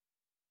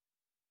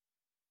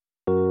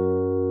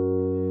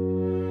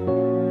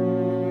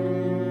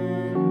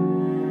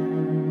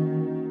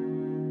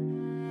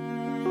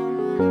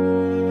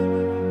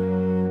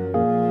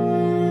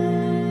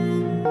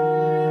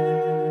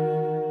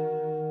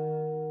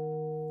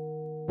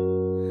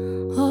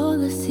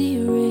I see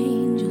your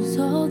angels.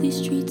 All these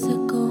streets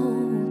are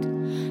gold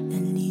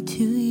that lead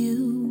to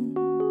you.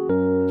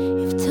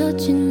 If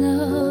touching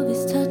love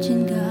is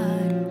touching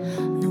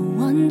God, no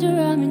wonder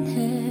I'm in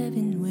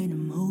heaven when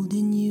I'm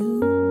holding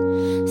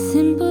you.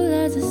 Simple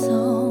as a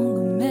song,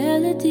 a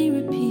melody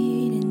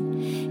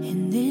repeating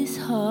in this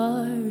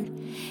heart.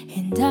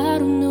 And I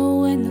don't know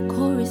when the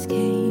chorus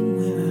came,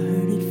 where I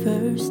heard it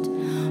first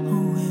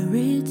or where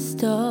it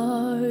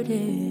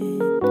started.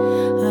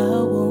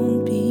 I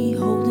won't be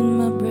holding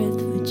my breath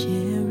for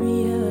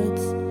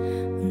chariots.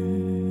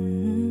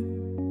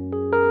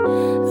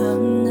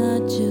 I'm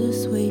not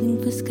just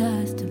waiting for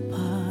skies to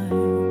part.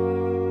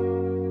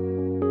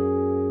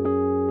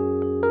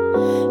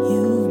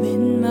 You've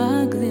been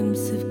my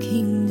glimpse of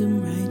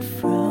kingdom right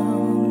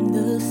from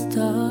the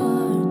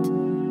start.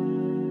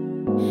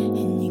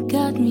 And you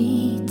got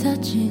me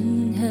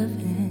touching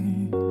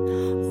heaven.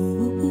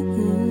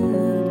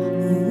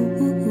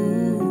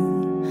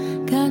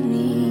 Got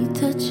me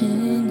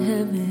touching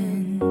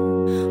heaven.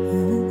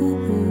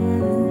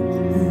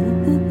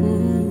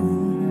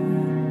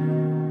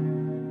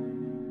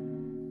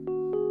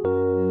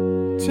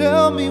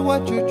 Tell me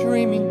what you're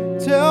dreaming,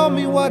 tell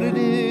me what it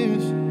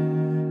is.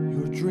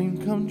 Your dream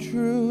come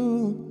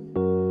true.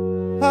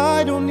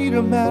 I don't need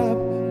a map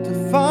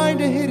to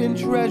find a hidden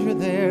treasure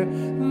there.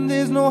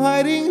 There's no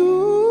hiding. Ooh,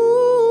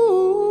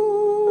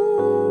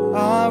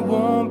 I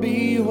won't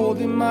be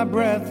holding my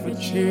breath for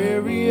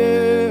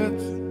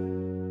chariots.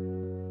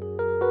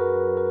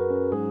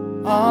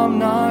 I'm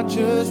not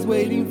just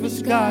waiting for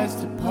skies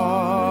to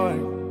part.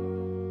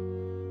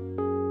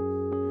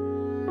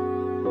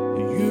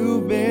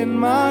 You've been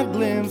my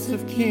glimpse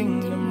of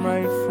kingdom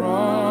right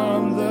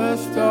from the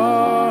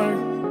start.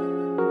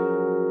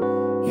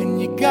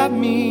 And you got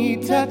me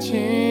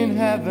touching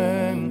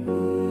heaven.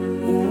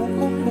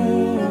 Ooh, ooh,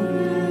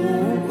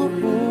 ooh,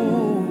 ooh,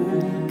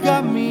 ooh.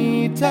 Got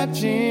me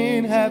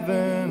touching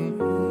heaven.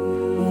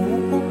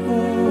 Ooh, ooh,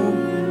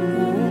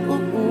 ooh,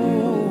 ooh,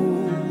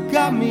 ooh.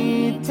 Got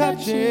me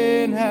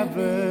touching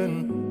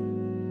heaven.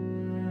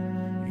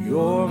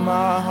 You're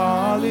my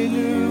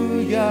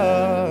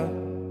hallelujah.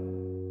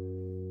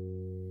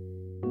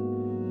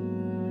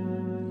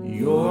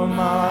 You're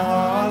my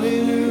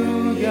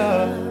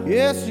hallelujah.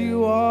 Yes,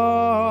 you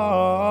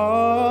are.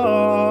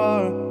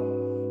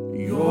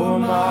 You're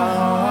my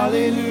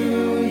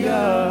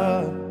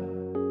hallelujah.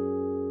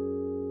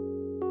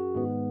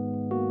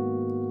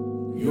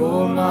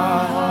 You're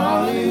my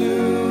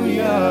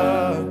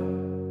hallelujah.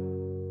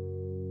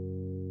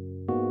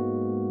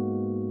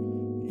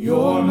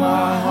 You're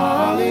my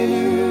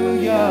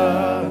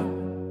hallelujah.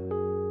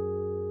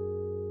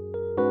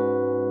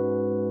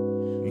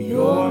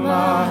 You're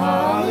my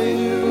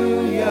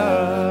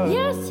hallelujah.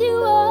 Yes,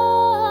 you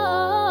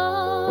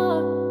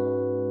are.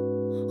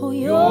 Oh,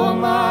 You're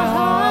my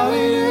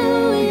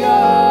hallelujah.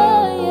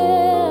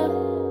 yeah.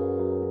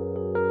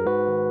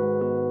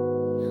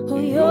 Oh,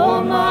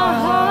 you're my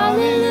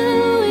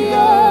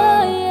hallelujah.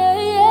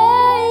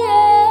 Yeah,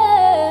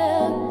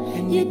 yeah.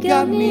 And you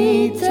got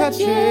me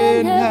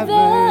touching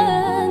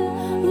heaven.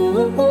 Ooh,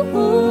 ooh,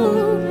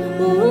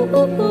 ooh, ooh,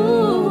 ooh,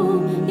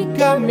 ooh. You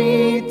Got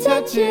me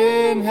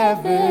touching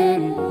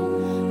heaven.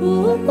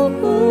 Ooh,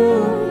 ooh,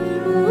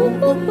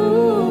 ooh, ooh,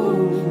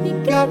 ooh. You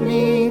Got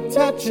me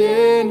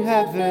touching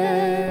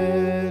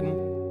heaven.